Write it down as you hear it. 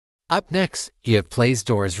Up next, you have Plays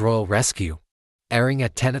Doors Royal Rescue, airing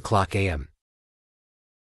at 10 o'clock a.m.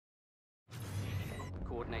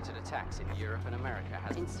 Coordinated attacks in Europe and America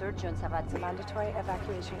has... Insurgents have had mandatory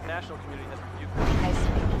evacuation. The national community has rebuked...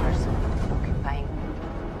 Isolated person occupying.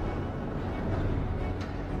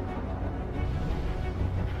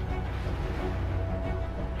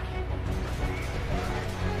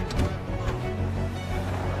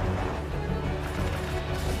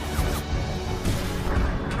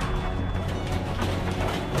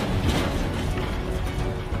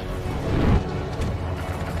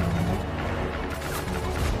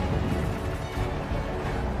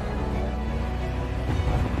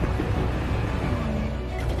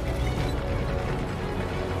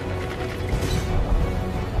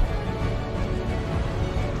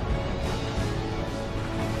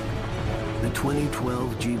 The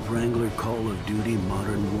 2012 Jeep Wrangler Call of Duty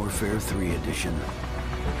Modern Warfare 3 Edition.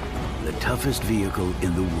 The toughest vehicle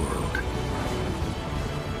in the world.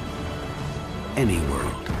 Any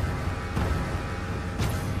world.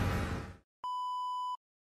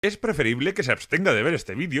 Es preferible que se abstenga de ver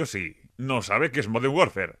este vídeo si no sabe qué es Modern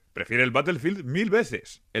Warfare. Prefiere el Battlefield 1000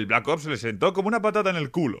 veces. El Black Ops le sentó como una patata en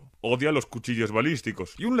el culo. Odia los cuchillos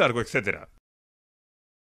balísticos y un largo etcétera.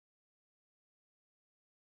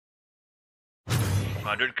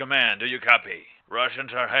 Madrid Command, do you copy?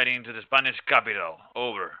 Russians are heading to the Spanish capital.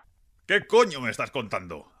 Over. ¿Qué coño me estás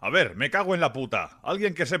contando? A ver, me cago en la puta.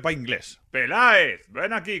 Alguien que sepa inglés. ¡Peláez!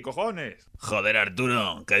 ¡Ven aquí, cojones! Joder,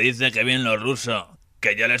 Arturo, que dice que vienen los rusos.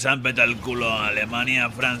 Que ya les han petado el culo a Alemania,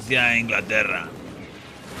 Francia e Inglaterra.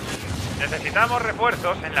 Necesitamos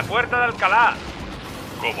refuerzos en la puerta de Alcalá.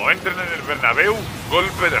 Como entren en el Bernabéu,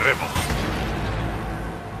 golpe de remo.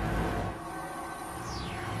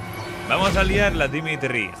 Vamos a liarla,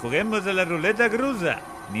 Dimitri. Juguemos a la ruleta rusa.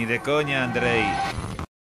 Ni de coña, Andrei.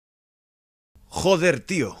 Joder,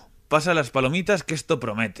 tío. Pasa las palomitas que esto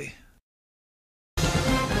promete.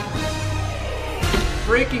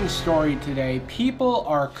 Breaking story today, people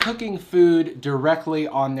are cooking food directly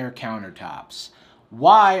on their countertops.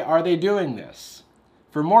 Why are they doing this?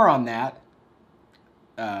 For more on that,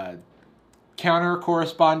 counter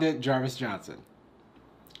correspondent Jarvis Johnson.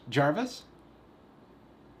 Jarvis?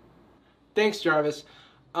 Thanks, Jarvis.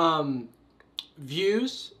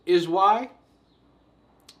 Views is why?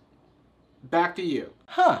 Back to you.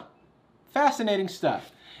 Huh. Fascinating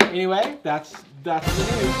stuff. Anyway, that's the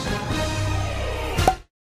news.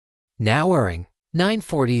 Now airing,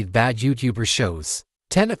 9:40 Bad YouTuber Shows,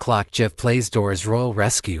 10 o'clock Jeff Plays Doors Royal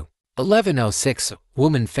Rescue, 11:06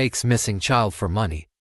 Woman Fakes Missing Child for Money,